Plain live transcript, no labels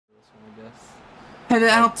Head it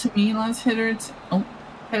out to me, lads. Head it. Oh,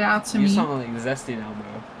 head it out to me. You sound like zesty now,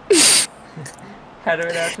 bro. Header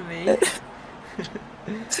it out to me.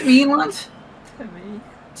 To me, lad. To me.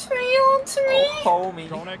 To me, lad. To me. Oh, homie.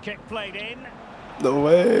 Corner kick played in. No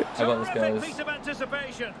way. I got this, guys. Piece of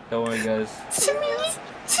anticipation. Don't worry, guys. To me.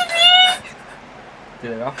 To me.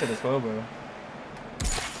 Dude, they're after this well, bro.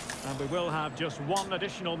 And we will have just one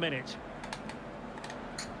additional minute.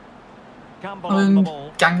 Campbell on the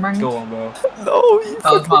ball. Gangbang. Go on, bro. No.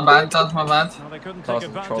 That was my bad. That was my bad. Well, they couldn't That take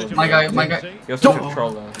was a advantage troll. of My guy. You're such a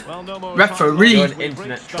troller. Well, no more Referee. You're time. an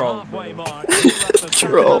internet troll, bro.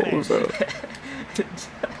 Troll, bro.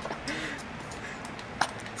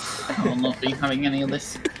 I'll not be having any of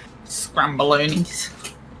this scrambalonies.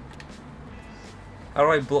 How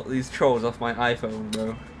do I block these trolls off my iPhone,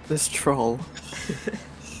 bro? This troll.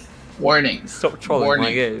 Warning. Stop trolling Warning.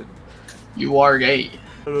 my game. You are gay.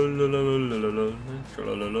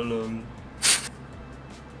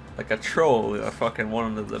 Like a troll, a fucking one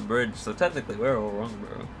under the bridge. So technically, we're all wrong,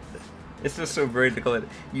 bro. It's just so brave to call it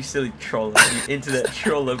you silly troller, you internet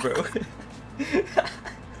troller, bro.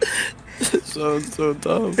 It sounds so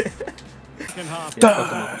dumb.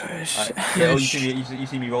 Yeah, you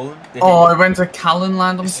see me rolling? Oh, I went to Callan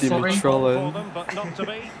land. I'm See me sorry. trolling.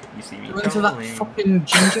 You see me I went to that trolling. fucking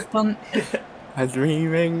ginger plant. I'm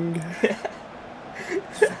dreaming.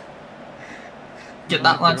 Get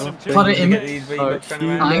that, lads. Put it in.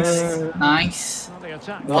 Nice, nice.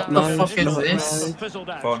 What the fuck is this?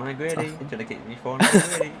 Fortnite gritty. Gonna keep me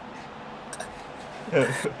Fortnite gritty.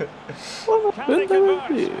 What happened there with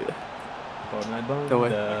you? Fortnite bone. No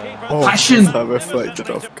way. Oh, Passion! that reflected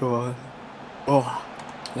off. Go on. Oh.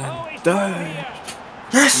 Done.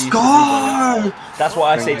 Yes, go! That's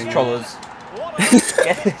what I say to trollers.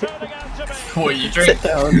 What you drink? Sit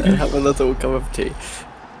down and have a little cup of tea.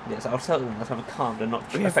 Yes, I'll tell them that I'm calm. They're not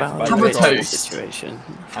We affected found by Have the a troll. toast. situation.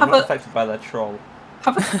 I'm not affected by that troll.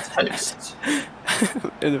 Have a toast.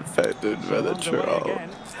 Unaffected by the troll.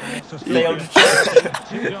 Failed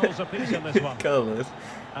Colours. Colours.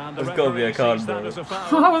 There's got to be a card, bro.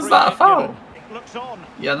 How was that a foul?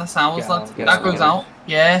 Yeah, that's ours, Get lad. out, get That out, goes get out.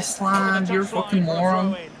 Yes, lad, you're a fucking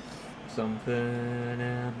moron. Something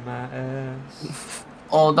in my ass.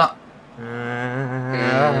 Oh, that.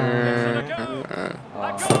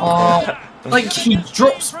 Oh. Oh, like he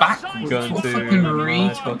drops back. Going What to fucking my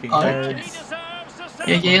read. fucking Okay.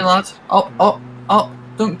 head. Yeah, lad. Oh.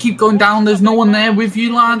 Don't keep going down. There's no one there with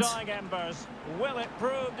you, lad.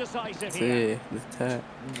 See, the tech.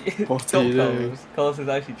 What Stop are you doing? Colours is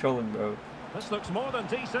actually trolling, bro. This looks more than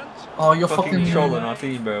decent. Oh, you're Fucking fucking trolling our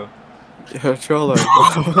team, bro. You're a troller.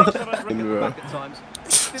 Bro.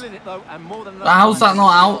 How's that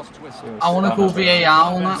not out? I want to call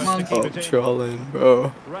VAR on that, man. Oh, trolling,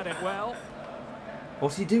 bro. Read it well.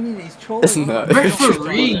 What's he doing? He's trolling. Isn't that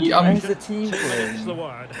Referee, I'm Where's the team It's the playing?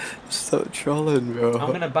 word. Stop trolling, I'm bro.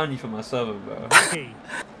 gonna ban you from my server, bro.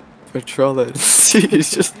 We're trolling. See,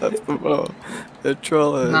 he's just left the ball. They're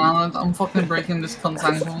trolling. Nah, lad, I'm fucking breaking this cunt's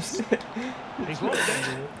ankles. He's lost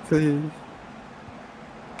it. Please.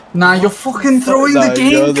 Nah, you're fucking throwing the Nah,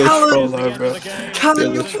 game, you're the Callum! troller, bro. Callum,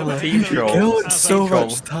 You're you're the troller. Team You troll. killed so Team troll.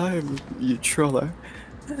 much time, you troller.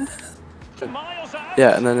 Miles out.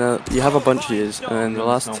 Yeah, and then you have a bunch of these, and then the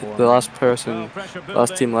last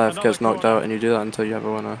team left gets knocked out, and you do that until you have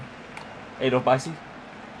a winner. Adolf Bicey?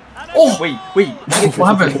 Oh! Wait.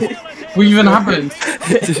 What happened? What even happened?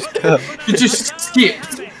 Just go. You just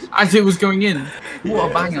skipped as it was going in.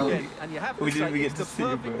 What a banger. We didn't even get to see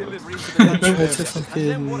it, bro. I tried to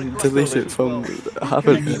fucking delete it from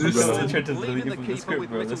happening, This bro. is tried to delete it from the script,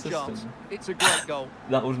 bro. The system. It's a great goal.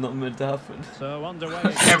 That was not meant to happen. So underway.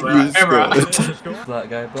 Error. Black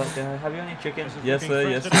guy. Have you any chicken? Yes, sir.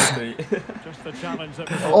 Yes, sir. Just the challenge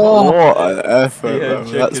that was Oh, What an effort, Yeah,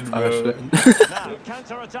 bro. That's chicken, bro. passion. now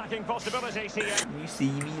counter-attacking possibilities here. You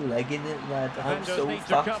see me legging it, lad. I'm so Defenders need to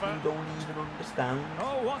fast, cover. you don't even understand.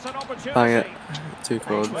 Oh, what an opportunity. Bang it. Too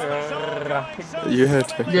cold. Rapid. You heard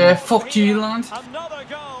chicken. yeah, fuck you, lad. Another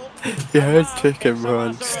goal. You heard chicken,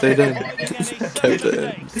 bro. Stayed in. Kept it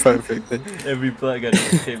in. Perfectly. Every black guy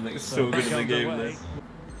just came like so good in the game, man.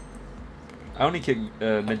 I only kick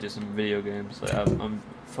midgets in video games. Like I'm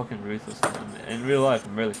fucking ruthless to them. In real life,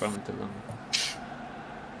 I'm really friendly to them.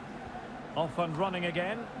 Off and running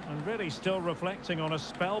again, and really still reflecting on a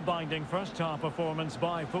spellbinding first-half performance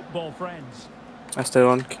by football friends. I stayed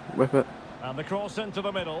on. Whip it. And the cross into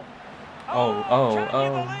the middle.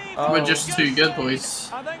 Oh. We're just too good, boys.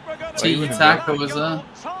 I think we're gonna Team be attack going was there.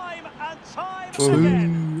 time and time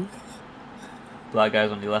again. Ooh. Black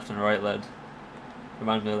guys on your left and right led.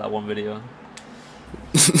 Reminds me of that one video.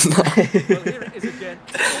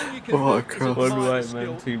 What a cross. One white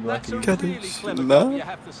man, two black people. Get it? No.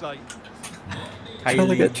 Trying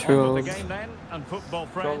to get trolled.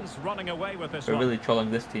 We're really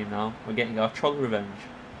trolling this team now. We're getting our troll revenge.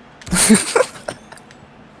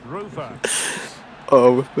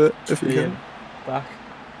 Oh, whip it if you Yeah. can. Back.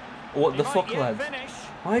 What the fuck, lads?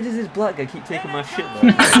 Why does this black guy keep taking my shit, though?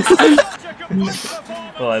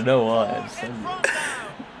 Well, I know why.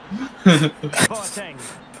 Haha.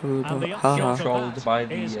 Controlled by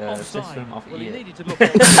the system of EA.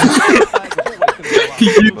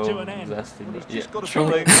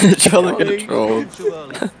 Trying to get trolled.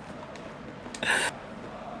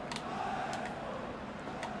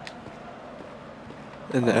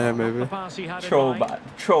 In the air, maybe. Troll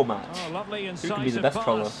match. Who can be the best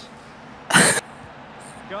troller?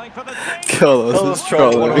 Carlos is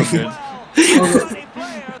trolling.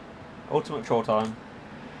 100. Ultimate troll time.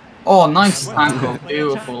 Oh, nice tackle.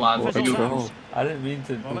 Beautiful, lad. What a troll. I didn't mean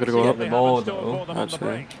to go get up. the ball, though.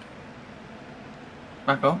 Actually.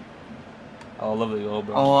 Back up. Oh, lovely goal,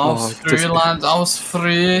 bro. Oh, I was free, lads. I was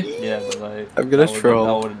free. Yeah, but like... I'm gonna troll.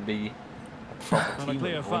 That wouldn't be a proper team.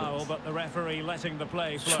 Clear foul, but the referee letting the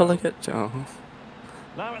play flow. Shall I get trolled?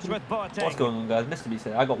 Now it's with Boateng. What's going on, guys? Mr. B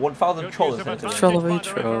said I got 1,000 trollers here today. Troll away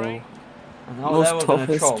troll. And how they were Most gonna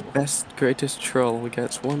troll. toughest, best, greatest troll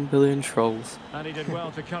gets 1 billion trolls. And he did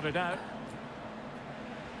well to cut it out.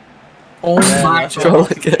 Oh my Troll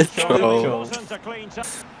god. again, Troll. troll. Wasn't a clean touch.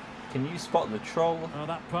 Can you spot the troll? Oh,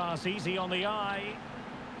 that pass easy on the eye.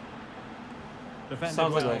 Defended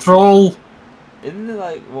Sounds like well. a Troll. Isn't it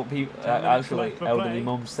like what people actually like elderly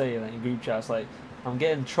mums say like in group chats? Like, I'm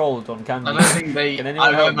getting trolled on candy. I don't think they. Can anyone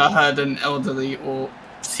I've help ever me? heard an elderly or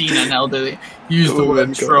seen an elderly use the Oh my word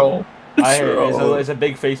God. troll. I hear Troll. it's a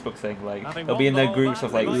big Facebook thing. Like, they'll be in their groups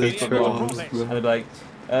of like Really Facebook troll. moms, and they'll be like,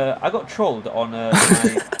 I got trolled on my.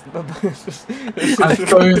 I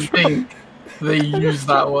don't think they use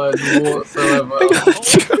that word whatsoever.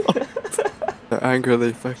 They're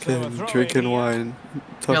angrily fucking drinking wine.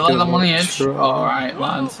 You like them on the edge? Alright,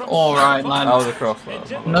 lads. Alright, That lads. was a cross.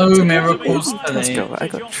 Though. No miracles Let's today. go. I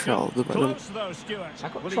got trolled by them. I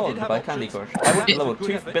got trolled by Candy Crush. I went to level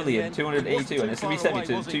 2,282 and it's reset me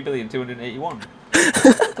to 2,281.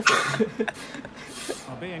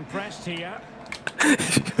 Are being pressed here.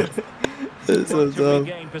 It's so dumb.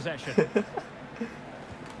 Regain possession.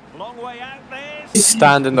 Long way out there.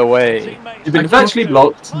 Stand in the way. You've been virtually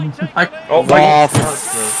blocked. Oh my God.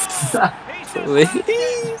 Please.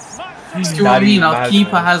 See what I mean? Our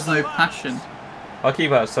keeper has no passion. Our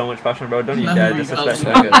keeper has so much passion, bro. Don't you No, dare he disrespect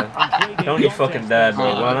doesn't. that guy. Don't you fucking dare,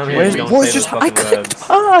 bro. When I'm here, Where's don't boys say just those I fucking couldn't words.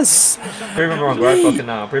 pass. Prove him wrong right fucking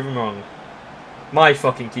now. Prove him wrong. My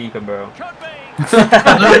fucking keeper, bro. All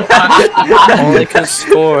I can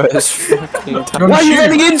score is fucking time. Why are you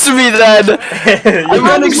running into me then? I'm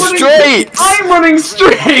running straight! I'm running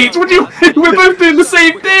straight! What do you We're both doing the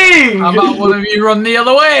same thing! How about one of you run the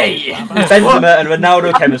other way? Benzema and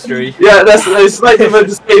Ronaldo chemistry. Yeah, it's like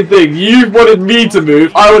the same thing. You wanted me to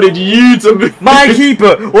move, I wanted you to move. My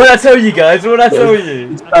keeper! What did I tell you guys? What did I tell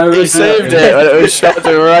you? He saved it when it was shot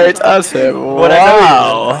right at him. What I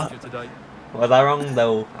Wow! Was I wrong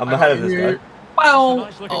though? I'm ahead of this guy. Well,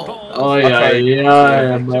 Oh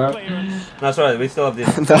yeah, bro. That's right, we still have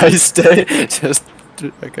this. Nice day. Just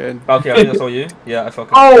again. Okay, I think that's all you. Yeah, I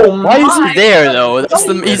fucking. Oh Why is he there though? That's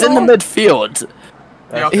the, he's in the midfield.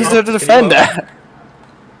 He's the defender.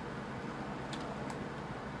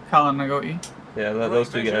 Colin, I got you. Yeah, those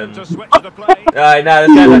two get in. To switch the play. Nah,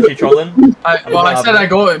 this guy's actually trolling. I said I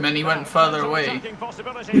got him and he went further away. Attacking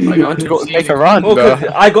possibilities. You want to go make a run, Well, bro? 'cause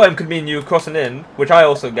I got him could mean you crossing in, which I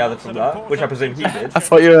also gathered from that, which I presume he did. I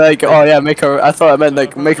thought you were like, oh yeah, make a. I thought I meant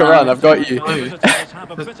like make a run. I've got you. Visitors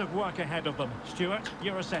have a bit of work ahead of them. Stuart,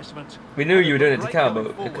 your assessment. We knew you were doing it to Cal,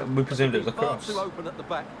 but we presumed it was a cross.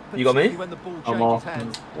 You got me? I'm off.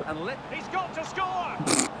 He's got to score.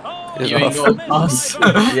 Oh, He's You ain't off. got us.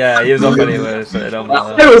 Yeah, he was off anyway, so it don't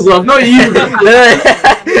matter. It was off, not you!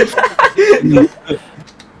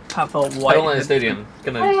 Have a I don't white. like the stadium.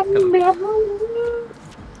 Gonna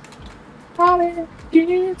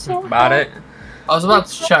about it. I was about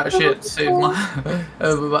to chat shit to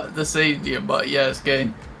about the stadium, but yeah, it's gay.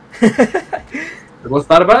 What's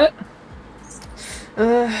that about?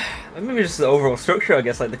 Maybe just the overall structure, I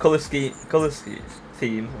guess, like the color scheme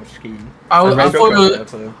theme or scheme. I thought it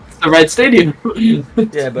was, The red stadium.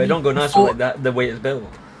 Yeah, but it don't go nice with like that the way it's built.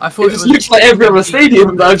 I thought It it just was. looks like every other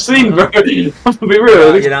stadium that I've seen, bro. I'll be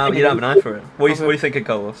real. You don't have an eye for it. What do you think of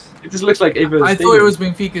Carlos? It just looks like every other I stadium. thought it was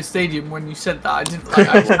Benfica Stadium when you said that. I didn't. Like,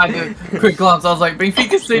 I had a quick glance. I was like,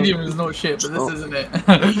 Benfica Stadium is not shit, but this isn't it.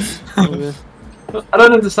 I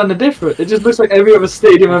don't understand the difference. It just looks like every other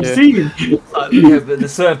stadium I've seen. Yeah, but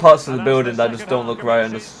there's certain parts of the building that just don't look right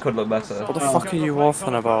and just could look better. What the fuck are you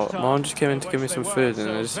waffling about? Mom just came in to give me some food and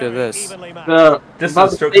I just hear this. Just the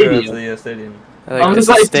structure of the stadium. Like, it's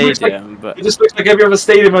a stadium, but... It just looks like every other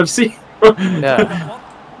stadium I've seen. Yeah.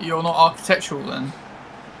 You're not architectural then.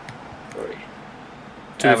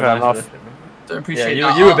 To be fair enough. Don't appreciate yeah,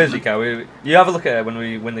 that. you were busy, Cal. You have a look at it when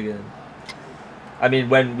we win the game. I mean,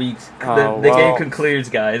 when we the game concludes,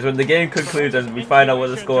 guys. When the game concludes and we find out what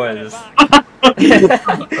the score is.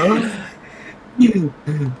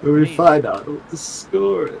 When we find out what the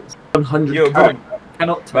score is. 100. Yo, bro,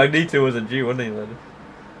 cannot. Magneto was a Jew, wasn't he, man?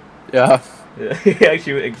 Yeah. Yeah, he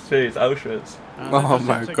actually experienced Auschwitz. Oh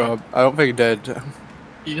my god, I don't think he did.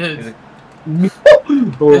 He did.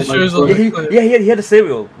 Oh It shows on the clip. Yeah, he had a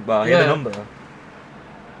serial bar. He had a number.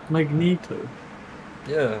 Magneto.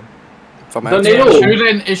 Yeah.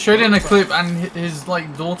 It showed in a clip, and his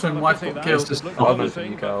like daughter and wife got killed.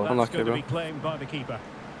 Unlucky, Cal. Unlucky, bro.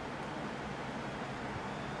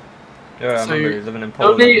 Yeah, I remember he's living in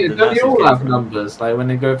Don't Poland. they all have numbers? Like when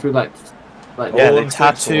they go through like yeah, they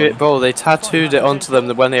tattooed it, bro. They tattooed it onto them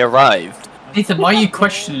when they arrived. Nathan, why are you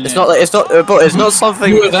questioning It's it? not like but it's not something.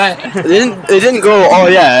 You were there. They didn't go. Oh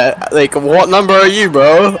yeah, like what number are you,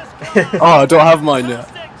 bro? Oh, I don't have mine yet.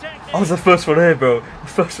 I was the first one here, bro.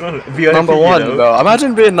 First one. VIP, Number one, bro.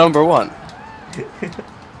 Imagine being number one.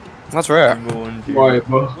 That's rare. Number one. Right,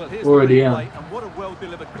 bro. Already am.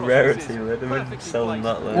 Rarity, man. They wouldn't sell them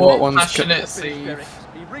that low. What one's Passionate Steve.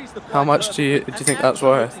 How much do you think that's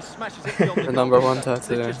worth? The number one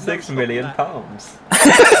tattoo. £6 million.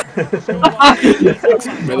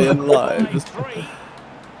 6 million lives.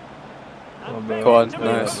 Go on,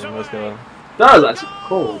 nice. Let's go. That was actually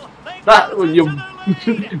cold. That was your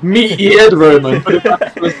meaty head, Roman.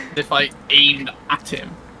 If I aimed at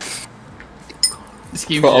him. This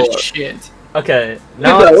game is just shit. Okay,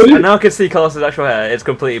 now I can see Carlos's actual hair. It's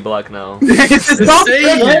completely black now. It's the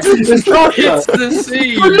same. It's the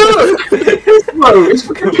same. Look, bro, it's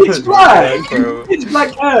fucking pitch black. Bro. Pitch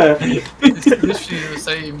black hair. It's literally the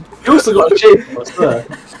same. You also got a shape, I swear.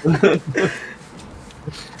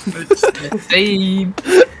 It's the same.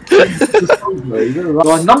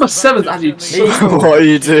 Well, number 7's actually so What are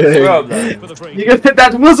you doing?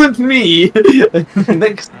 that wasn't me.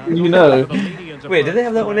 Next thing you know. Wait, did they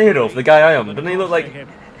have that one Adolf? The guy I am. Doesn't he look like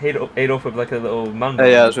Adolf with like a little man bun?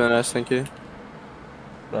 Yeah, that's really nice, thank you.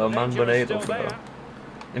 Little man bun Adolf, bro.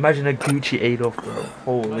 Imagine a Gucci Adolf, bro.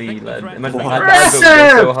 Holy, lad. Imagine that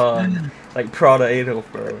so hard. Like Prada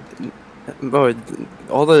Adolf, bro. Bro,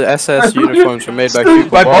 all the SS uniforms were made by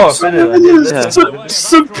people. My boss, Yeah.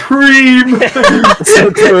 Supreme!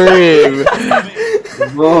 Supreme!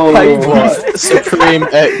 Whoa. What? Supreme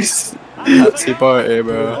X Nazi party,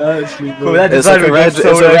 bro. Bro, that It's like a red,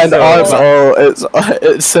 so it's a red nice. arm.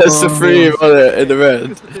 It says Supreme on it in the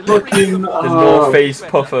red. Fucking, There's more face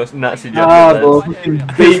puffer Nazi bro. jokes. Fucking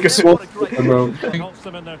big swastika, bro.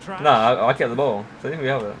 Nah, I kept the ball. So I think we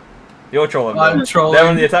have it. You're trolling. I'm trolling. They're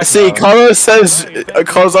on the attack. See, now. Carlos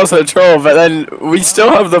calls us a troll, but then we still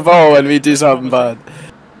have the ball when we do something bad.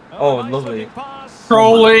 Oh, lovely.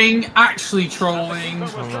 Trolling, actually trolling.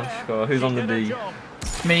 Oh my god, who's on the D?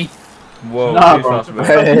 Me. Whoa, Nah, too bro. fast, bro.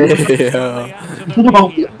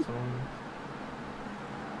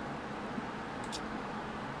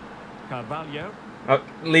 Yeah.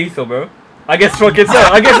 Lethal, bro. I guess fucking so.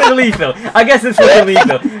 I guess it's lethal. I guess it's fucking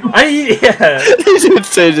lethal. Yeah. He should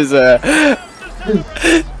change his hair.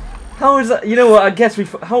 How is that? You know what? I guess we.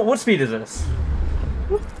 What speed is this?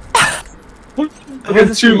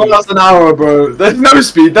 It's 2 miles an hour, bro. There's no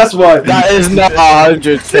speed, that's why. That is not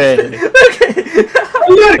 100k.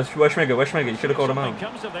 Where's Schmigger? Where's Schmigger? You should have called him out.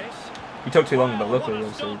 You took too long, but luckily,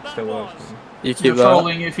 obviously, it still works. You keep You're that.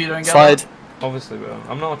 trolling if you don't get Slide. it. Obviously, bro.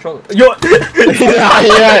 I'm not a troll. Yo!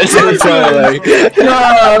 Yeah, it's trolling.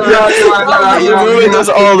 You're moving us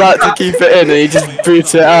all that to keep it in and he just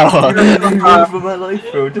boots it out. I'm for my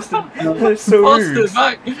life, bro. Just that's so Passed rude. it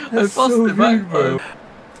back. I passed it back, bro.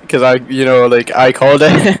 Because I called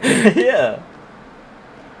it. Yeah.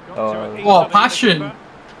 Oh. What, passion?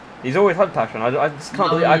 He's always had passion. I just can't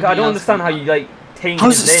believe. I don't understand how you like taint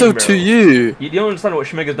How's his it name, still bro. to you? You don't understand what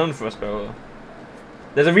Schmigger's done for us, bro.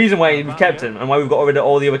 There's a reason why we've kept him and why we've got rid of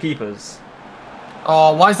all the other keepers.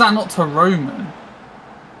 Oh, why is that not to Roman?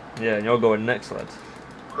 Yeah, and you're going next, lad.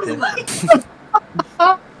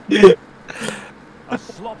 A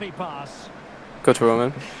sloppy pass. Go to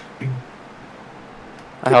Roman.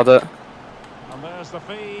 I held it. And there's the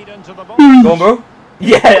feed into the ball. Go on, bro.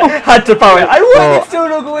 Yeah, had to power it. I want it still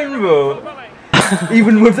not go in, bro.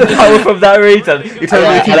 Even with the power from that return, you told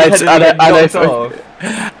me to keep your head and knocked off.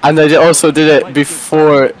 And I also did it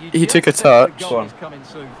before he took a touch. Go on.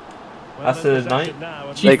 That's the night.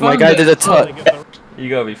 Like my guy did a touch. You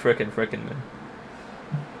gotta be frickin' man.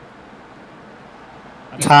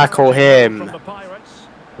 Tackle him.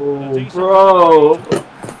 Oh, bro.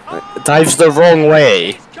 Dives the wrong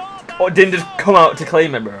way. Oh, didn't just come out to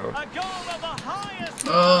claim it, bro.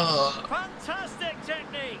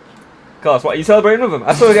 Gosh, what, are you celebrating with him?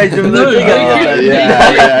 I saw the guy doing the thing.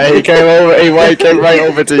 Yeah, he came over, he came right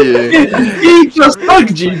over to you. He just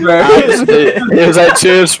hugged you, bro. He was like,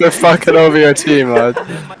 cheers for fucking over your team, lad.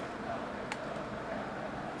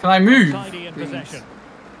 Can I move?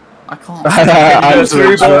 I can't. An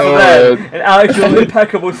actual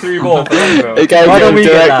impeccable 3-ball for them, bro. Why don't we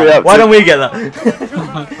get that? Why don't we get that?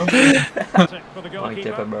 My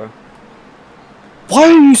kipper, bro. Why are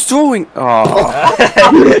you throwing? Oh.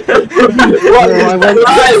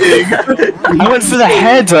 I went for the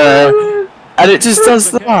header, and it just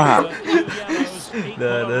does that.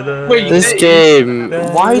 Wait, This game.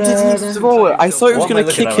 Why did he throw it? I thought he was gonna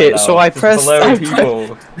kick it, so I pressed. I thought he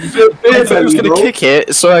was gonna kick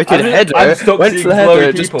it, so I could header. Went for the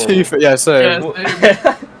header, just 2 for. Yeah, sorry.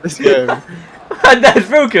 This game. And that's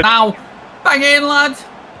broken. Ow! Bang in, lad!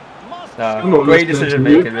 No, great decision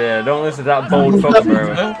making, yeah. Don't listen to that bold fucker,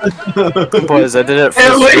 bro. Boys, I did it for the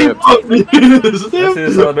Let's do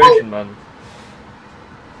the celebration, man.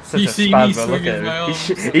 Such You a see spaz, me bro. Look swinging at my him. arms.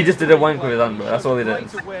 He just did a wank with his hand, bro. That's all he did.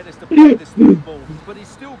 What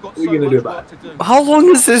are you gonna do about it? How long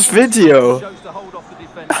is this video?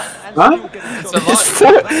 Huh?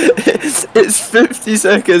 It's 50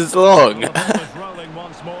 seconds long.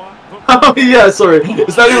 Oh yeah, sorry.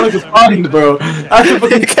 It's not even like a find, bro.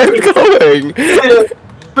 He kept going.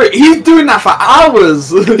 But he's doing that for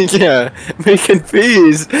hours. Yeah, making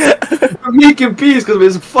peas. Making peace because of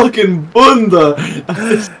his fucking bunda.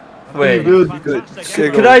 Wait,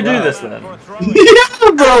 Could I do this then?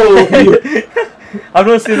 Yeah, bro. I've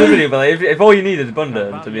not seen the video, but like, if all you need is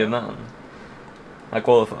Bunda to be a man, I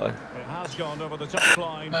qualify.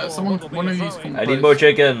 Someone, one of these. I need more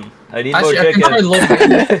chicken. I need Actually, more I can try chicken.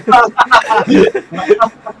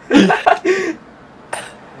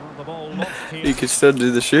 You could still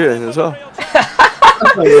do the shooting as well.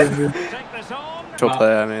 Pro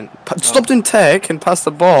player, I mean. Stop doing tech and pass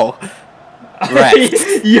the ball. Right.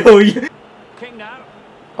 Yo.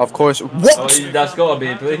 Of course. What? Oh, that's gotta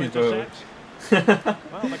be, please, bro.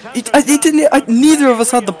 He didn't. Neither of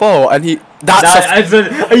us had the ball, and he.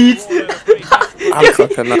 I'm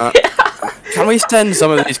cooking that. Can we send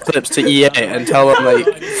some of these clips to EA and tell them like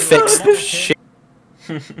fix the shit?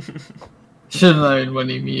 Should have known when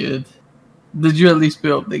he muted. Did you at least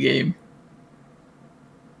build up the game?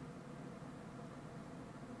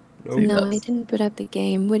 No, I didn't put up the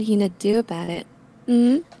game. What are you gonna do about it?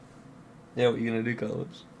 Hmm? Yeah, what are you gonna do,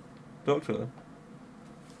 Carlos? Talk to her.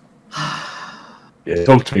 Yeah,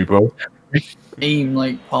 talk to me, bro. Aim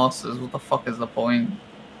like passes. What the fuck is the point?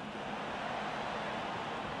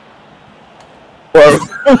 Yeah,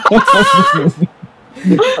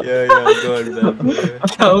 go on, man.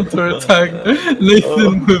 Counter attack.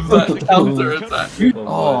 Nathan with that counter attack.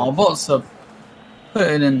 Oh, what's up?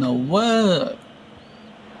 Putting in the work.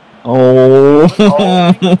 Oh,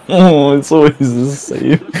 it's always the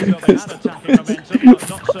same.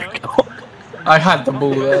 I had the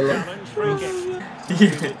ball there. Look.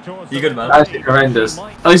 You good, man? That's horrendous.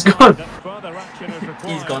 Oh, he's gone.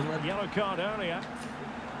 He's gone, man.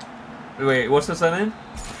 Wait, what's the surname?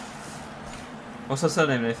 What's the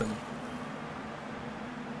surname, Nathan?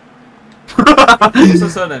 What's the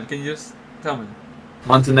surname? Can you just tell me?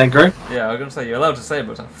 Montenegro. Yeah, I was gonna say you're allowed to say it,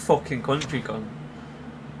 but it's a fucking country con.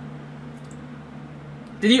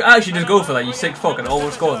 Did you actually just go for that, you sick fuck, and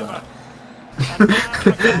almost scored that?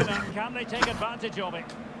 Can they take advantage of it?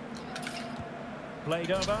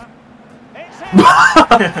 Played over.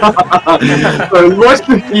 What's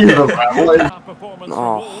the FIFA, man?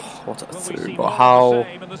 Oh, what a through! But how?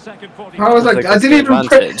 How was that? Like I didn't even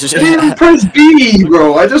advantage. I didn't even press B,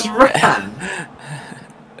 bro. I just ran.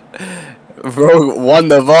 Bro won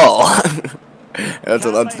the ball. That's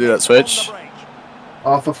allowed to do that switch.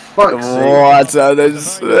 Oh, for fuck's sake! What an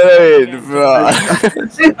insane, bro!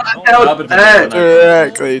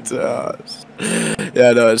 Directly to us.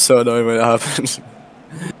 Yeah, no, it's so annoying when it happens.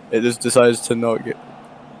 It just decides to not get.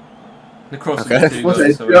 The cross Okay. is too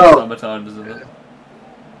good, so it's summertime, isn't it?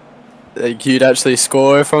 Like you'd actually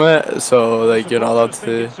score from it, so like you're not allowed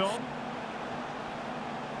to.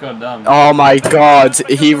 God damn. Oh my god,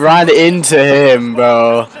 he ran into him,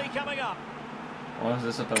 bro. What is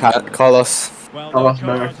this about? Can't call us. Well, Oh, that's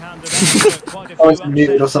no. I was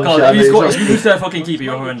muted or some shit. God, if you lose that fucking keeper,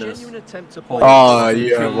 you're horrendous. Oh,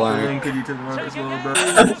 yeah, wow. Could you to the right as well, bro?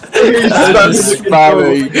 That's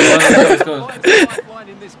spamming.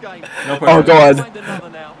 No pressure. Oh, go on.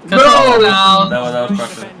 No! That was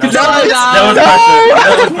pressure. Nice. That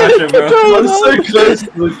was pressure, bro. I'm so close to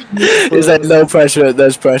the... He's like, no pressure,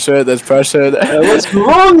 there's pressure, there's pressure. What's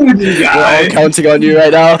wrong with you I'm guys? counting on you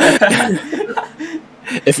right now.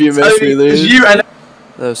 If you miss, we lose. You and...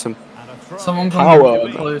 There's some Someone power.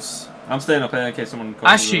 come close. I'm staying up here in case someone comes.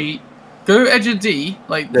 Actually, go edge of D,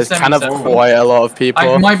 like There's the kind of 77. quite a lot of people.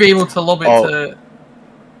 I might be able to lob it to...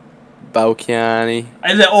 Balkiani.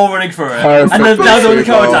 And they're all running for it. Perfect. And then now they're on the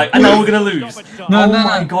counter attack. And now we're gonna lose. No, Oh no,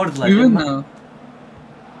 my no. god, it's like We win now.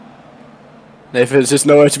 Nathan's just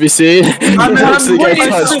nowhere to be seen. He I'm actually gets waiting.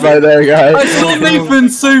 touched by their I guy. saw Nathan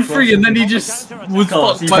so free and then he just was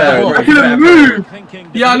fucked by the bot. I couldn't move!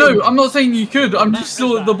 Yeah, I know. I'm not saying you could. I'm just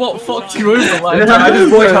still the bot fucked you over. Like, I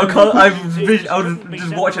just watched how I was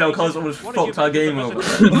just watching how Carlos almost fucked our game over.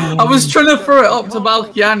 I was trying to throw it up to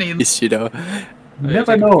Balkiani and You know.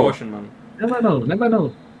 Never know. Caution, man. Never know, never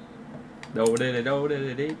know. No. No,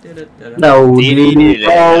 duty.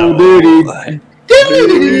 No way.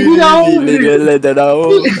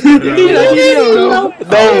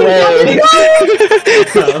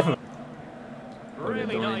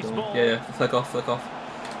 Really nice ball. Yeah, flick off.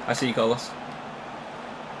 I see you, Carlos.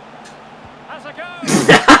 Has a go.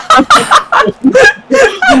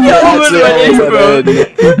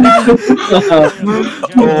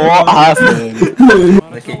 What happened?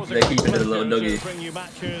 They're keeping it a little nuggy. Bring you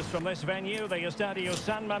matches from this venue, the Estadio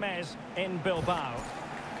San Mamés in Bilbao.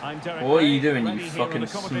 What are you doing, you fucking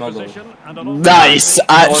smuggle? Nice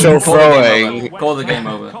actual throwing. Call the game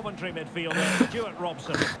over.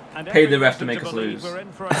 Pay the ref to make us lose.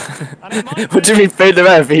 What do you mean pay the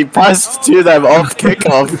ref? He passed to them off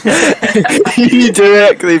kickoff. He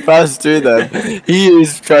directly passed to them. He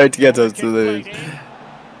is trying to get us to lose.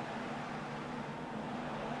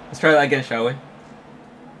 Let's try that again, shall we?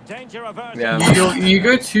 Yeah. you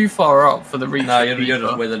go too far up for the reach. Nah, you're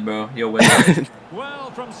just withered, bro. You're withered.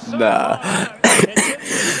 Nah.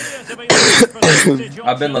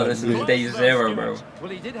 I've been like this since day zero, bro.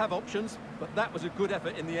 Well, he did have options, but that was a good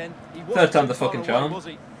effort in the end. Third time's the fucking charm.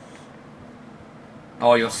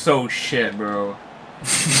 Oh, you're so shit, bro.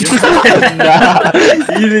 Nah.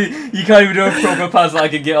 You can't even do a proper pass that I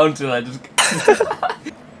can get onto. Like, just.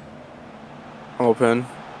 Open.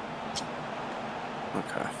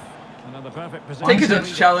 Okay. Take a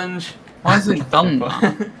Dutch challenge. Why has it done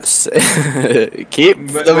that? Keep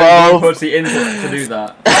the When ball. puts the input to do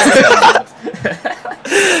that.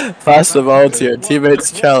 Pass the ball to your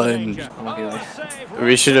teammates challenge.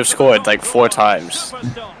 We should have scored like 4 times.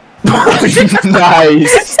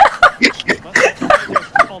 Nice.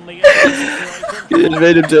 You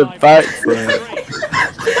made him do a backflip.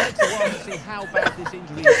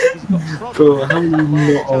 Bro, how are you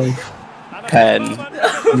not on? Pen.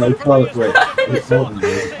 No, Carlos, wait. It's not on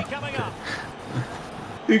you.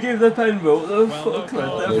 Who gave the pen, bro? The fuck,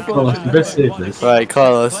 man? Carlos, you best save this. Right,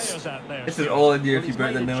 Carlos. This is all in you if you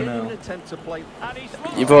break the no.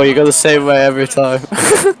 You boy, you go the same way every time.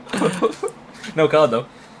 No card though.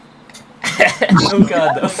 No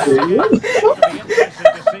card though.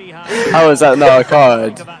 How is that not a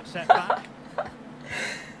card?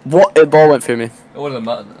 What? The ball went through me. It wasn't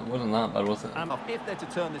that bad, was it? If they're to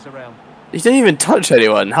turn this around. You didn't even touch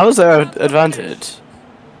anyone. How is there an advantage?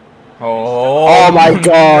 Oh, my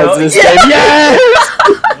god, no. this game. Yes!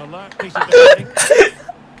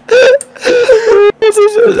 What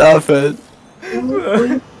just happened?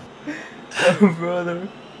 Oh, brother.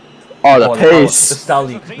 Oh, the pace. The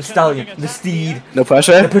stallion, the steed, No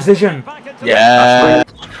pressure? the precision. Yeah.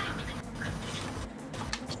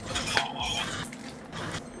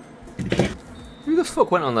 Who the fuck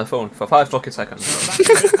went on their phone for 5 fucking seconds?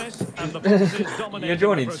 Your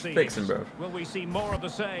jaw needs fixing, bro. Will we see more of the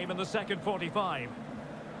same in the second 45?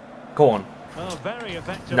 Go on. Very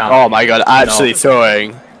effective. Nah. Oh my god, actually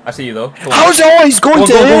throwing. I see you though. Go on. How's it always going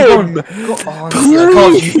to him? Go on.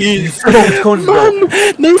 Please. Man,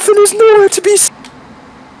 Nathan is nowhere to be seen.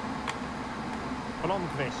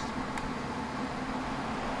 Blomqvist.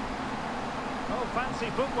 Oh, fancy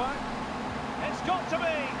footwork. It's got to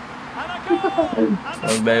be. And a goal.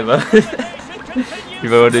 Oh, baby.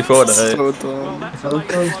 You've already thought of it. So dumb.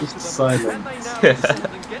 Carlos just silent.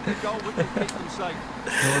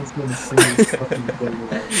 No one's gonna see this fucking thing.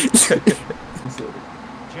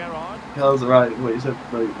 Gerard. Carlos, right, what you said,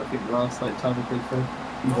 like, I think last time we played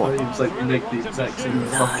What? It was like you make the exact same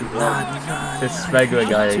fucking This Smegma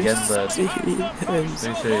guy again, but let me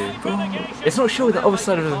see. It's not showing the other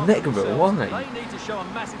side of his neck, bro. Why?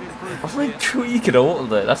 I'm like tweaking all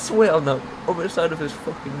of it. I swear on the other side of his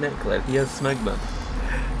fucking neck, like he has Smegma.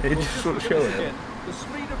 It just not showing it. The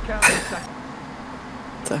speed of counter-attack.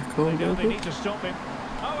 They need to stop him.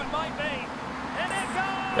 Oh, it might be. And it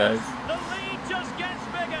goes! Guys. The lead just gets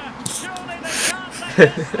bigger. Surely they can't let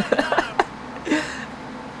this slip now.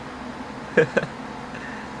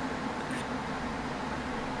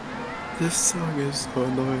 This song is so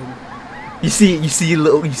annoying. You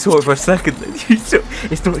saw it for a second.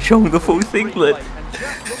 It's not showing the full thing, look.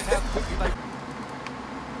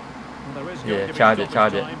 Yeah, charge it.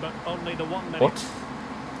 What?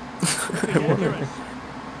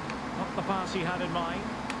 Not the pass he had in mind.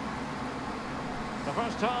 The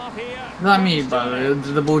first half here. That me, by the way,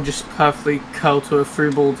 did the ball just perfectly curl to a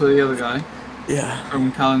through ball to the other guy? Yeah.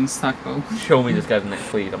 From Callan's tackle. Show me this guy's next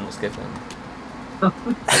please, I'm not skipping.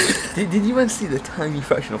 did you even see the tiny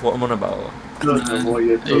fraction of what I'm on about? I don't know what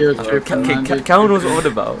you're talking about. Callan knows what I'm on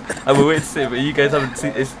about. I will wait to see it, but you guys haven't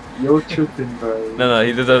seen it. You're tripping, bro. No,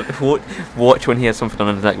 he doesn't. Watch when he has something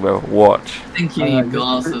on his neck, bro. Watch. I think you need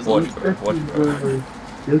glasses. Watch, bro.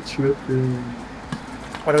 You're tripping.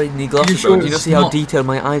 Why do I need glasses, bro? Do you not see how detailed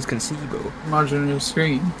my eyes can see, bro? Imagine your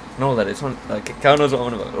screen. No, that it's on. Like, Callan knows what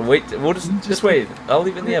I'm on about. Wait, we'll just wait. I'll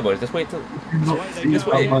leave it in the air, boys. Just wait till. Just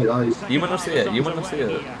wait. You might not see it. You might not see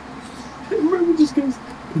it. Remember, just goes.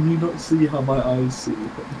 Can you not see how my eyes see? Is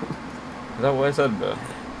that what I said, bro?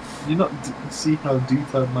 Can you not see how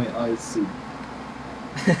detailed my eyes see?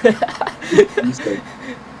 You say.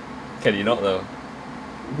 Can you not though?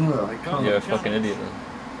 No, I can't. You're a fucking idiot then.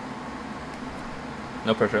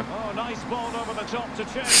 No pressure. Oh, nice ball over the top to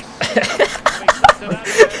chase.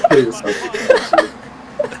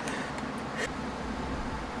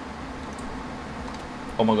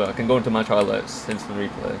 Oh my god, I can go into match highlights, instant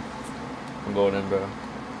replay. I'm going in, bro.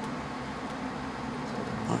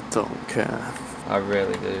 I don't care. I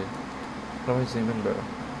really do. How do I zoom in, bro?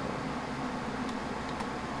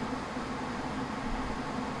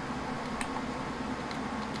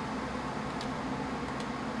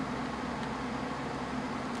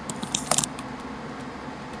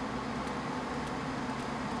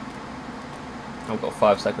 I've got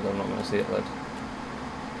 5 seconds, I'm not going to see it, lad.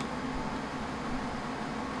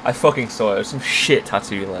 I fucking saw it, it was some shit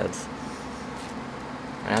tattoo, lads.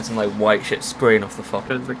 I had some like white shit spraying off the fuck.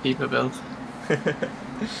 There's the keeper build.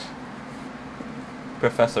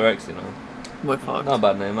 Professor X, you know. We're fucked. Not a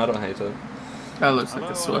bad name, I don't hate it. That looks like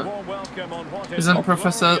a sweat. Isn't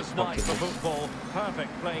Professor... It's like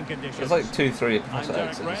 2-3 Professor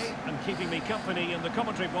X's.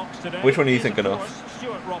 Which one are you thinking of?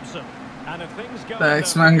 The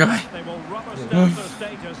X-Man guy.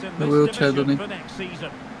 The wheelchair, doesn't he?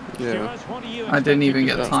 Yeah. I didn't even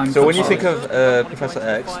get time. So when you think of Professor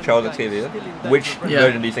X, Charles Xavier, which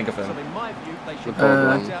version do you think of him?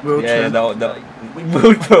 Wheelchair. Yeah, no. Bro,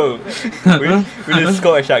 we did a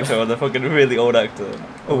Scottish actor or the fucking really old actor.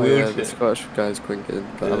 Oh yeah, the Scottish guy's quite good,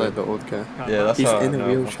 but I like the old guy. Yeah, that's He's how in a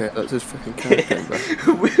wheelchair, that's his fucking character, bro.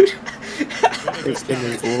 He's in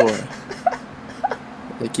his war.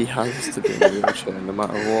 Like, he has to be in a wheelchair no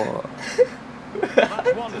matter what.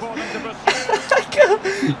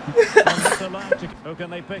 Who can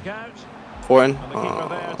they pick out? Foreign?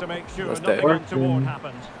 Oh, to make sure that's nothing dead. untoward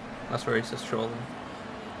happens. That's racist trolling.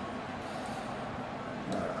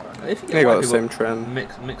 If you They got the people same trend.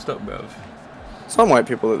 mixed up, bro. Some white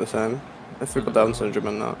people look the same. If we got Down syndrome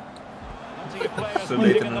and that. So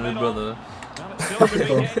Nathan and his brother.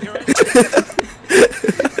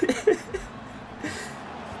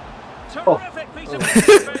 Terrific piece of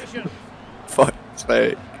observation. Fuck's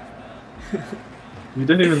sake. You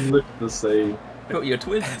don't even look the same. Bro, you're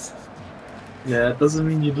twins. Yeah, it doesn't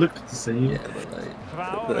mean you look the same. Yeah, but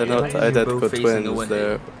like... They're not Like, identical both facing twins, away.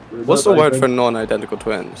 they're... What's the word for non-identical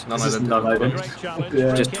twins? Yeah.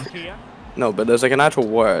 Just... No, but there's like an actual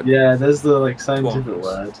word. Yeah, there's the like scientific Twins.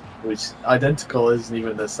 word, which identical isn't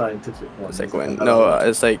even the scientific one. It's like It's when... another No, word.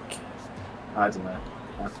 it's like... I don't know.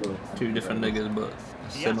 I feel- Two different niggas, but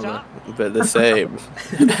similar. But the same.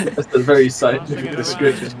 That's a very scientific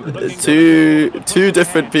description. Two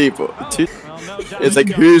different people. It's like,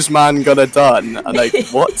 who's man gonna done? And like,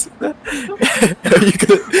 what?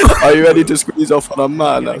 Are you ready to squeeze off on a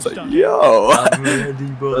man? I was like, yo. I'm ready,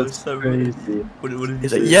 bro. That's crazy. What did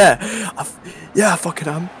He's you like, say? yeah, I fucking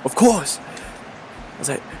am, of course. I was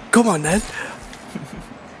like, come on then.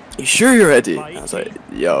 You sure you're ready? I was like,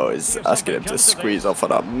 yo, he's asking him to squeeze off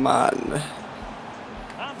on a man.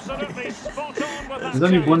 Absolutely spot on with There's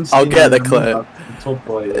only one I'll scene get I the remember clip. Top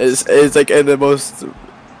Boy. It's like in the most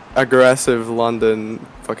aggressive London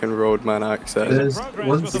fucking roadman accent.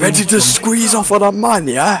 Ready to squeeze off on a man,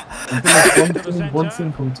 yeah? One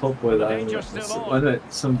thing from Top Boy that I noticed is when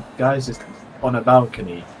some guy's just on a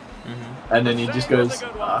balcony, and then he just goes,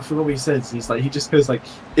 I forgot what he says. He's like, he just goes like,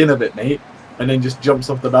 in a bit, mate, and then just jumps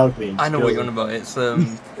off the balcony. I know what you're on about. It's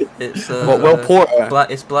what, Will Porter?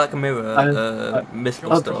 It's Black Mirror,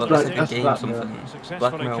 Mythbuster. It's like a game or something.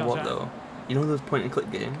 Black Mirror what though? You know those point and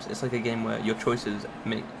click games? It's like a game where your choices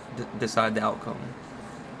decide the outcome.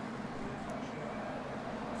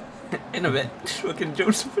 In a bit, fucking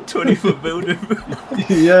Joseph for 20-foot building.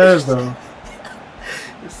 Yeah, bro.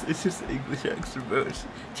 It's just English accent, bro.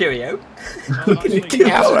 Cheerio. Get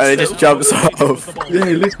out, and it just jumps off. Yeah,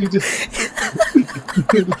 he literally just.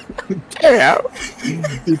 Cheerio.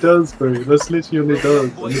 He does, bro. That's literally what he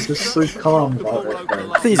does. And he's just so calm about it,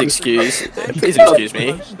 bro. Please excuse me.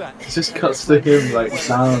 It just cuts to him like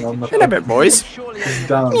down on the. In a bit, boys.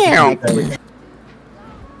 Down. Meow.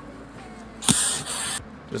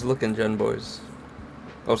 Just looking, Gen boys.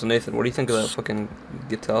 Also, Nathan, what do you think of that fucking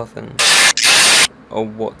guitar thing? Oh,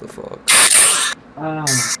 what the fuck?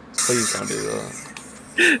 Please don't do that.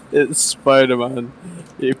 It's Spider-Man.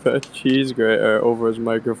 He put a cheese grater over his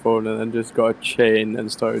microphone and then just got a chain and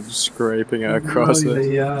started scraping it across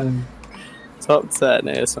it. Yeah. Top 10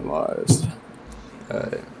 ASMRs.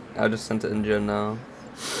 I just sent it in Gen now.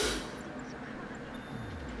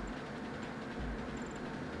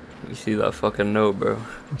 You see that fucking note, bro?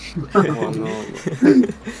 Oh no.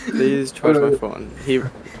 Please charge my phone. You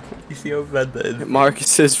see how bad that is?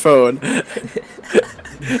 Marcus's phone.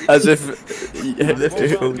 As if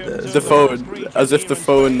the phone, as if the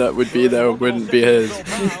phone that would be there wouldn't be his.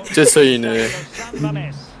 Just so you know.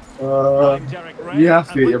 You have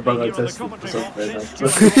to get your brother tested for something.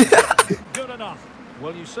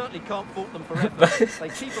 Well, you certainly can't fault them forever. They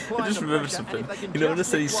keep applying. I just remember something. You know when I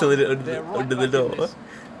said he slid it under the door?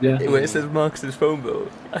 Yeah. When it says Marcus's phone bill,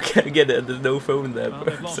 I can't get it and there's no phone there,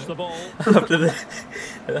 bro. So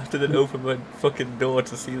I have to then open my fucking door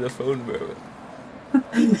to see the phone, bro.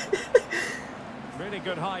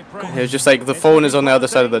 It was just like, the phone is on the other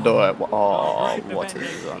side of the door. Oh, what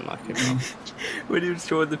is unlucky. When he was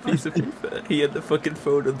showing the piece of paper, he had the fucking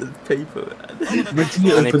phone on the paper.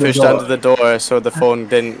 And he pushed under the door so the phone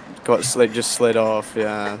just slid off,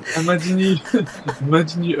 yeah. Imagine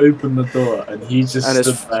you open the door and he just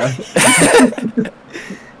stood there.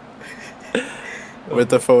 With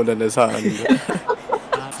the phone in his hand.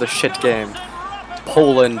 The shit game.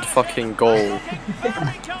 Poland fucking goal.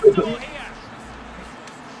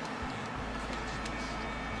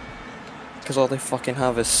 Because all they fucking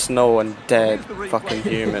have is snow and dead fucking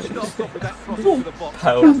humans.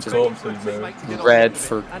 Red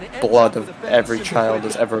for blood of every child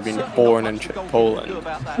that's ever been born in Poland.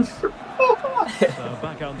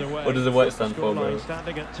 What does the white stand for, bro?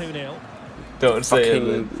 Don't say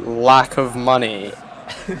it. Lack of money.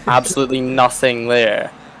 Absolutely nothing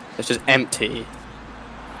there. It's just empty.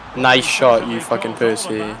 Nice shot, you fucking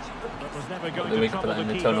pussy. Then we can put that in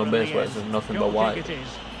the eternal base where there's nothing but white.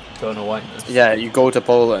 Eternal whiteness. Yeah, you go to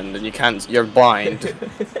Poland and you can't. You're blind.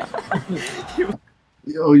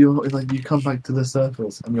 You're like, you come back to the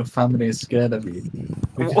surface and your family is scared of you.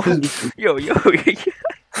 Yo.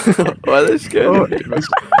 Why are they scared of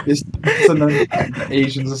you? So then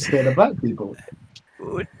Asians are scared of black people.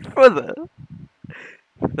 Brother.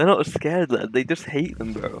 They're not scared, lad. They just hate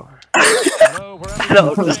them, bro.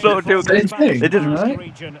 No, that's not a joke. Same thing, They just right?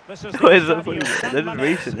 What is that funny? They're just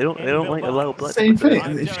racist. They don't like allow black Same people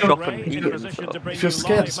thing. to shop and eat and stuff. If you're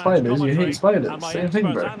scared of spiders, you hate spiders. Same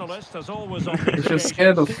thing, bro. If you're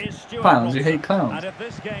scared of clowns, you hate clowns.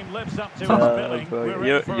 Bro,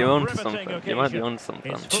 you're onto something. You might be onto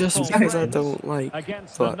something. Just because I don't like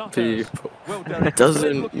black people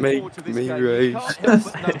doesn't make me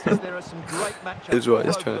racist. Is what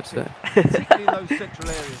he's trying to say.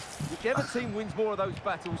 Whichever team wins more of those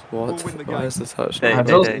battles What? will win the game. Why is this touch? I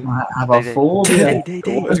don't have a phobia.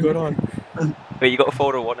 What's going on? Wait, you got a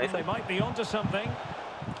folder one, I think. They might be onto something.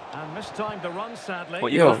 And mistimed the run, sadly.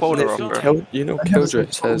 What, you got a folder on, bro? You know, Killjoy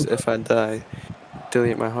says if I die,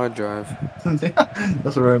 delete my hard drive.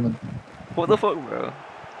 That's a Roman. What the fuck, bro?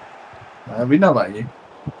 We know about you.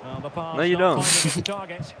 No, you don't.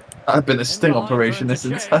 I've been a sting operation this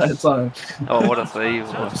entire time. Oh, what a save.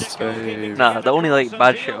 Nah, the only like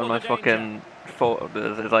bad shit on my fucking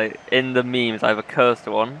photos is like in the memes I have a cursed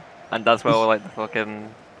one, and that's where all like the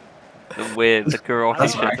karate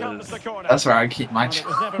shit is. That's where I keep my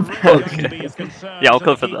Yeah, I'll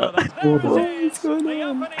cover that. What's going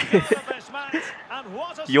on?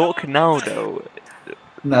 York now though,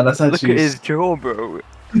 Nah, that's Look actually. at his jaw, bro. Or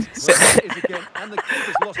he just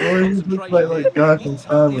looks like guy from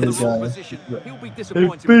Family Guy. Hey,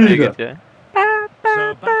 Peter. Yeah.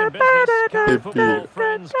 So back in business, can football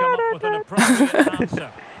friends come up with an appropriate answer?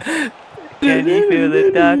 Can you feel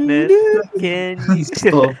the darkness? Can you?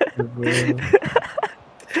 Stop it,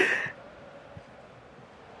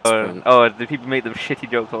 bro. Oh, do people make them shitty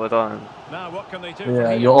jokes all the time? Now what can they do?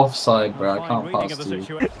 Yeah, you're offside, bro. I can't pass to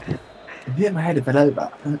you. If you hit my head, it fell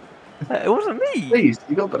over. It wasn't me. Please,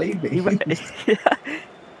 you gotta believe me.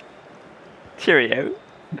 Cheerio.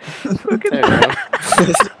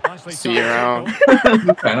 See you around.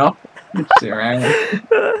 Fair enough. See you around.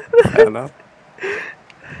 Fair enough.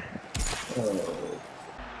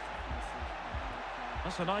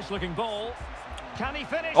 That's a nice looking ball. Can he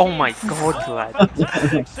finish? Oh my god, lad.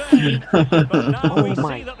 Fantastic save. But now Oh we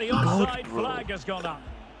my see that the God, offside bro. flag has gone up.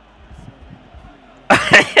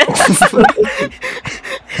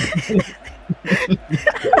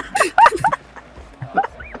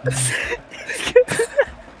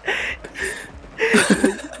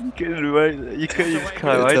 You couldn't just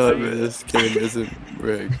Tell cry, me this game isn't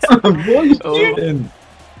rigged. What are you doing?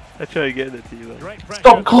 I try to get it to you, man. Great pressure.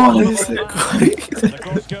 Stop calling The it.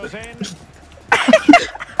 cross goes in.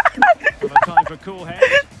 Well, time for cool heads.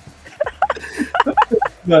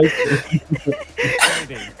 Nice.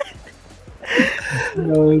 Maybe.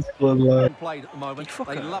 Nice one, lad. Played at the moment.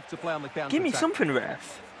 They love to play on the counter. Give me something,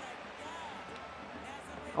 ref.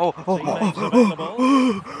 Oh, Teammates available.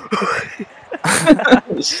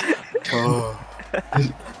 Oh.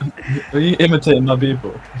 Are you imitating my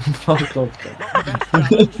people? Fuck off,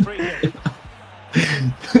 Free kick.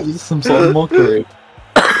 This is some sort of mockery.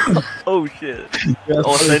 oh shit. Yeah, that's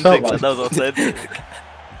what it Authentic, felt man. like. That was authentic.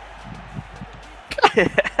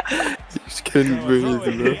 You just couldn't breathe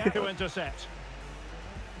enough. To intercept.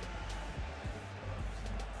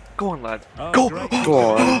 Go on, lad. Oh, Go! great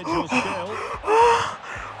Go on. individual skill.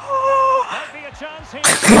 Might be a chance here.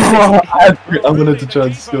 I wanted to try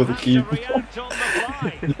and steal the keep. React on the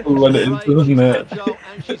fly. Run it into the net.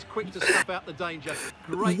 And she's quick to snuff out the danger.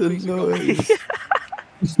 Great The piece of noise.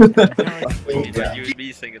 You and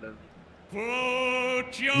me singing them.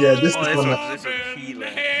 Yeah, this is one that. This is healer.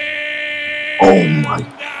 Oh my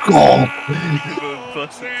god!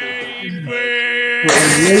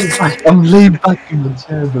 I'm laid back in the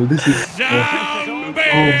chair, bro. This is.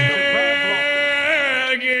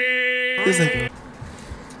 It's like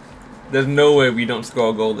There's no way we don't score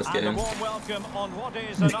a goal this game. And a warm welcome on what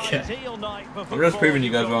is an ideal night for I'm just proving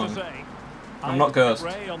you guys football, wrong. you've got to say. I'm not cursed.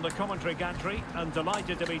 Ray on the commentary gantry and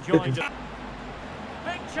delighted to be joined. Big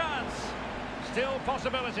chance. Still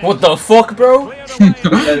possibilities. What the fuck, bro? Cleared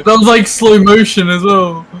away. That was like slow motion as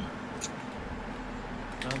well.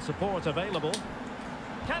 And support available.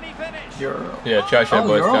 Can he finish? Yeah, chat share,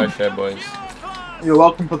 boys, you're on. chat share, boys. You're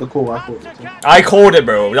welcome for the call. I called it. I called it,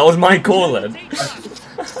 bro. That was my call, then.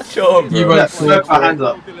 Shut up, bro. You went Put my hands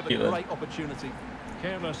up. Great opportunity.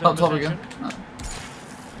 Careless Up top interception. again. No.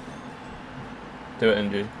 Do it,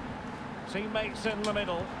 Andrew. Teammates in the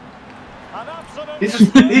middle. An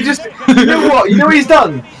absolute He just, you know what? You know what he's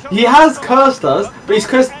done? He has cursed us, but he's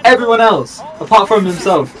cursed everyone else, apart from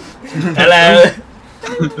himself. Hello.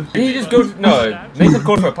 He just goes. No, Nathan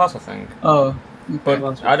called for a pass, I think. Oh.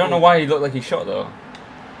 But I don't know why he looked like he shot though.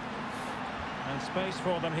 And space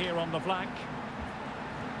for them here on the flank.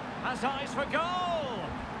 Has eyes for goal.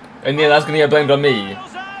 And yeah, that's gonna get blamed on me.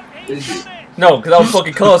 Goes out, he's done it. No, because I was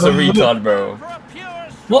fucking close, a retard, bro. For a pure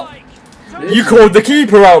What? strike. You called the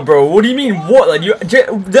keeper out, bro. What do you mean? What? Like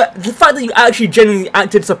the fact that you actually genuinely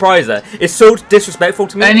acted surprised there is so disrespectful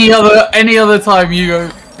to me. Any other time you go,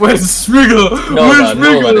 where's Smigger? No, Where's lad, no,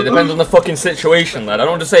 Smigger? lad. It depends on the fucking situation, lad. I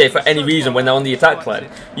don't want to say it for any reason when they're on the attack, lad.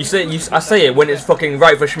 I say it when it's fucking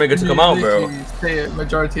right for Schmigger to come out, bro. You say it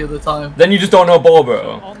majority of the time. Then you just don't know ball,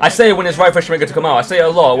 bro. I say it when it's right for Schmigger to come out. I say it a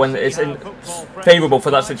lot when it's favourable for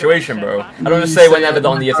that situation, bro. I don't just say whenever they're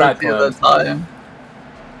on the attack, majority of lad. the time.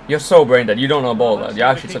 You're so brain dead. You don't know ball, lad. You're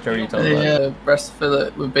actually such a retard, lad. Yeah, breast fillet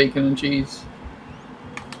with bacon and cheese.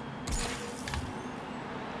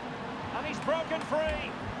 And he's broken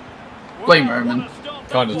free. Blame Roman.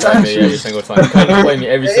 Can't just blame me every single time. You can't just blame me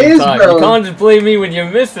every single time. You can't just blame me when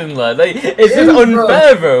you're missing, lad. Like, it's just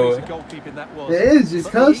unfair, bro. It is, it's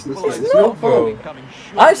cursed. It's your Bro.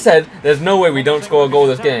 I said there's no way we don't score a goal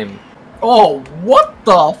this game. Oh, what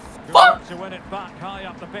the fuck? To win it back high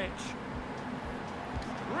up the pitch.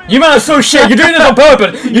 You man are so shit. You're doing this on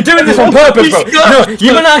purpose. You're doing this on purpose, bro. No,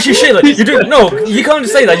 you man are actually shit. Like, you do. No, you can't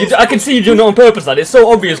just say that. I can see you doing it on purpose, lad. It's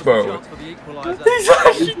so obvious, bro.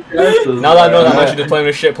 Now that I know that I'm actually just playing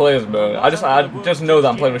with shit players, bro. I just know that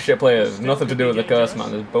I'm playing with shit players. Nothing to do with the curse,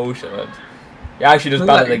 man. It's bullshit, lads. You're actually just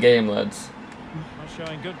bad at the game, lads.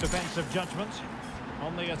 Showing good defensive judgment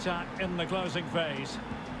on the attack in the closing phase.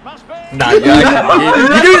 Nah, you're doing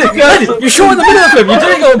it good! You shot in the middle of him! You're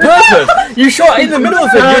doing it on purpose! You shot in the middle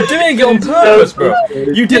of him! You're doing it on purpose, bro!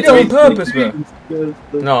 You did it on purpose, bro!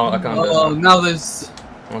 No, I can't do it. Oh, now there's...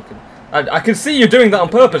 Okay. I can see you doing that on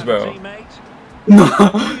purpose, bro! No!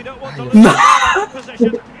 No!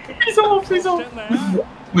 He's off, he's off!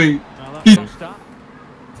 Wait.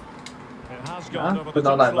 But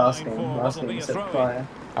not like last game. Last game you said prior.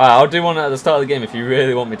 Alright, I'll do one at the start of the game if you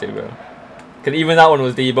really want me to, bro. Because even that one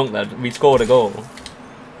was debunked, lad. We scored a goal.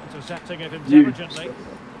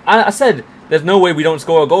 I said, there's no way we don't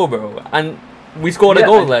score a goal, bro. And we scored a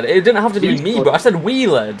goal, lad. It didn't have to be me, bro. I said we,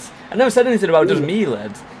 lads. I never said anything about just me,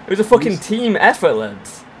 lads. It was a fucking team effort,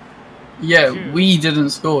 lads. Yeah, we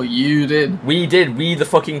didn't score. You did. We did. We, the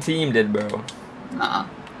fucking team, did, bro. Nah.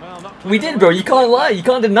 We did, bro. You can't lie. You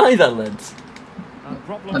can't deny that, lads.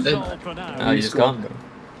 I did. No, you just can't, bro.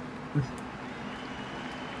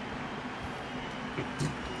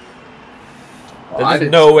 There's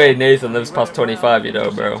no way Nathan lives past 25, you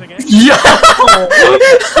know, bro. Yeah!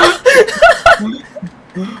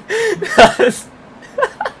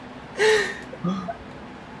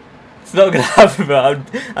 It's not gonna happen, bro.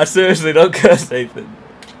 I seriously don't curse Nathan.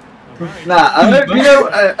 Nah, I hope, you know,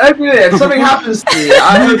 if something happens to me,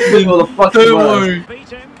 I hope people will fucking worry.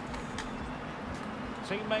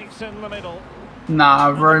 Teammates in the middle. Nah,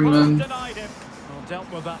 Roman.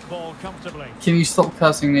 Dealt with that ball comfortably. Can you stop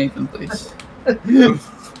cursing Nathan, please? And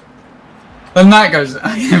that goes.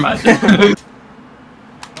 I can imagine.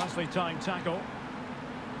 Nicely timed tackle.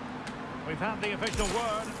 We've had the official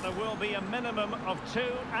word. There will be a minimum of 2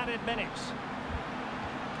 added minutes.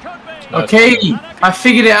 Okay, I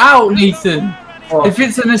figured it out, Nathan. If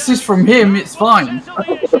it's an assist from him, it's fine.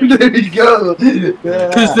 There you go.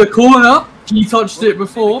 Because the corner, he touched it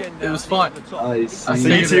before, it was fine. Nice. So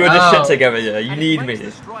you two are just shit together, yeah? You need me.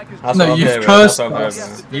 That's No, what you've I'm cursed doing,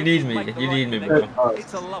 us. You need me. You need me, bro.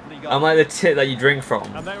 I'm like the tit that you drink from.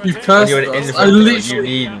 You've cursed You're an us. infant, you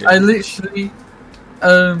need me. I literally,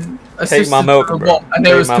 Take my milk, bro. And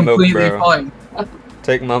it was completely fine.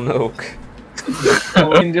 Take my milk.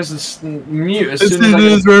 I can just mute as As soon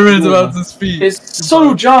as Roman's about to speak. It's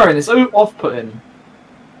so jarring, it's so off-putting.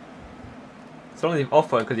 It's only off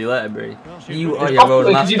because you let it be. You are It's your own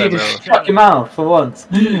off-putting because master, you need to bro. shut your mouth for once.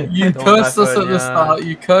 You Don't cursed us back at on, the yeah. start,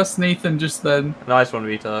 you cursed Nathan just then. Nice one,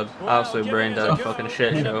 retard. Absolute brain dead fucking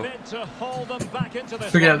shit show.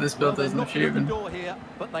 Forget this build isn't shooting.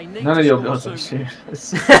 None of your builds are shit.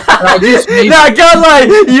 No, I can't lie!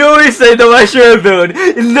 You always say that my shirt build.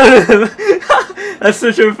 None of them. That's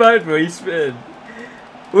such a fact, bro. You spin.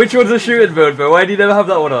 Which one's a shooting build, bro? Why do you never have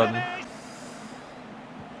that one on?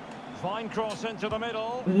 Fine cross into the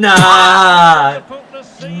middle. Nah!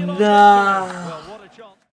 Nah!